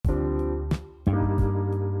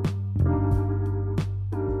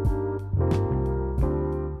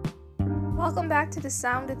Welcome back to The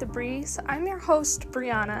Sound at the Breeze. I'm your host,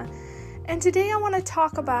 Brianna, and today I want to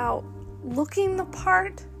talk about looking the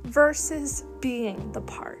part versus being the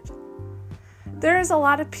part. There's a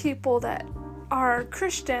lot of people that are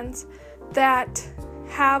Christians that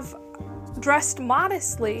have dressed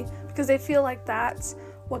modestly because they feel like that's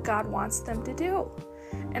what God wants them to do.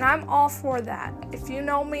 And I'm all for that. If you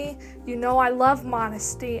know me, you know I love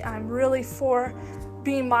modesty. I'm really for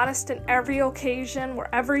being modest in every occasion.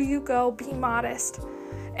 Wherever you go, be modest.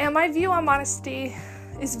 And my view on modesty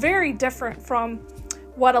is very different from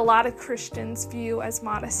what a lot of Christians view as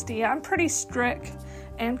modesty. I'm pretty strict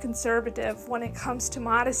and conservative when it comes to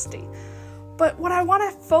modesty. But what I want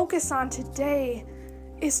to focus on today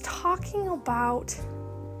is talking about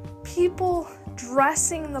people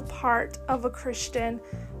dressing the part of a Christian,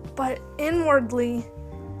 but inwardly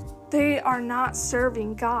they are not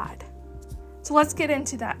serving God. So let's get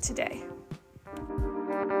into that today.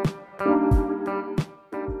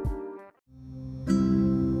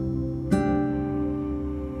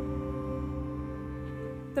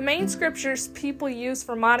 The main scriptures people use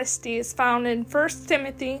for modesty is found in 1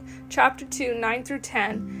 Timothy chapter 2, 9 through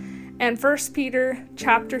 10, and 1 Peter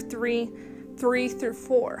chapter 3, 3 through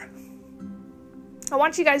 4. I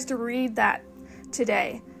want you guys to read that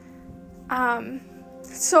today.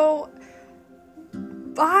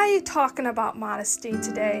 By talking about modesty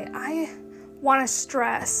today, I want to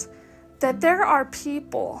stress that there are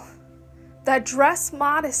people that dress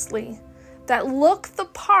modestly, that look the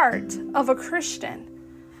part of a Christian,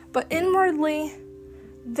 but inwardly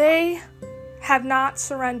they have not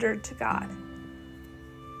surrendered to God.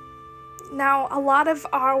 Now, a lot of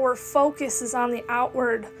our focus is on the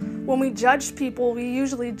outward. When we judge people, we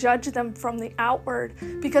usually judge them from the outward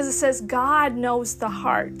because it says God knows the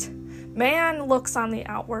heart. Man looks on the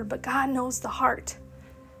outward, but God knows the heart.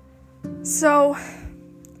 So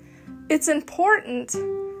it's important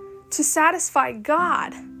to satisfy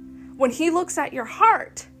God when He looks at your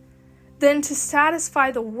heart than to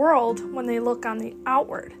satisfy the world when they look on the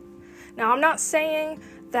outward. Now, I'm not saying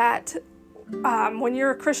that when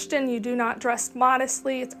you're a Christian, you do not dress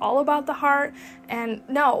modestly. It's all about the heart. And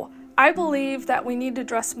no, I believe that we need to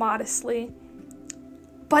dress modestly,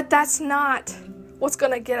 but that's not what's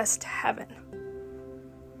going to get us to heaven.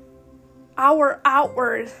 Our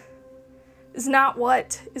outward is not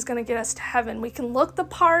what is going to get us to heaven. We can look the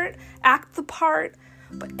part, act the part,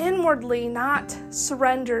 but inwardly not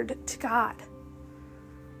surrendered to God.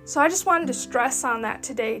 So I just wanted to stress on that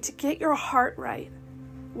today, to get your heart right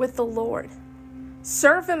with the Lord.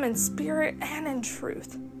 Serve Him in spirit and in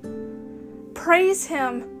truth. Praise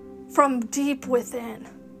Him from deep within,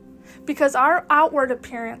 because our outward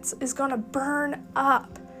appearance is going to burn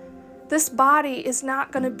up. This body is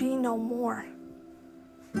not going to be no more.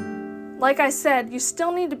 Like I said, you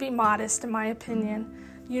still need to be modest, in my opinion.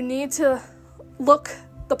 You need to look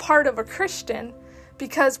the part of a Christian,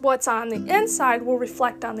 because what's on the inside will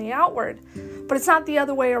reflect on the outward. But it's not the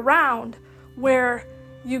other way around, where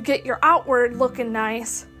you get your outward looking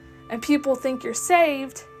nice and people think you're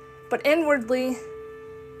saved, but inwardly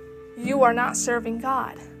you are not serving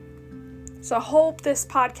God. So I hope this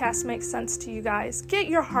podcast makes sense to you guys. Get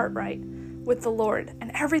your heart right with the Lord,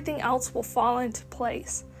 and everything else will fall into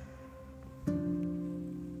place.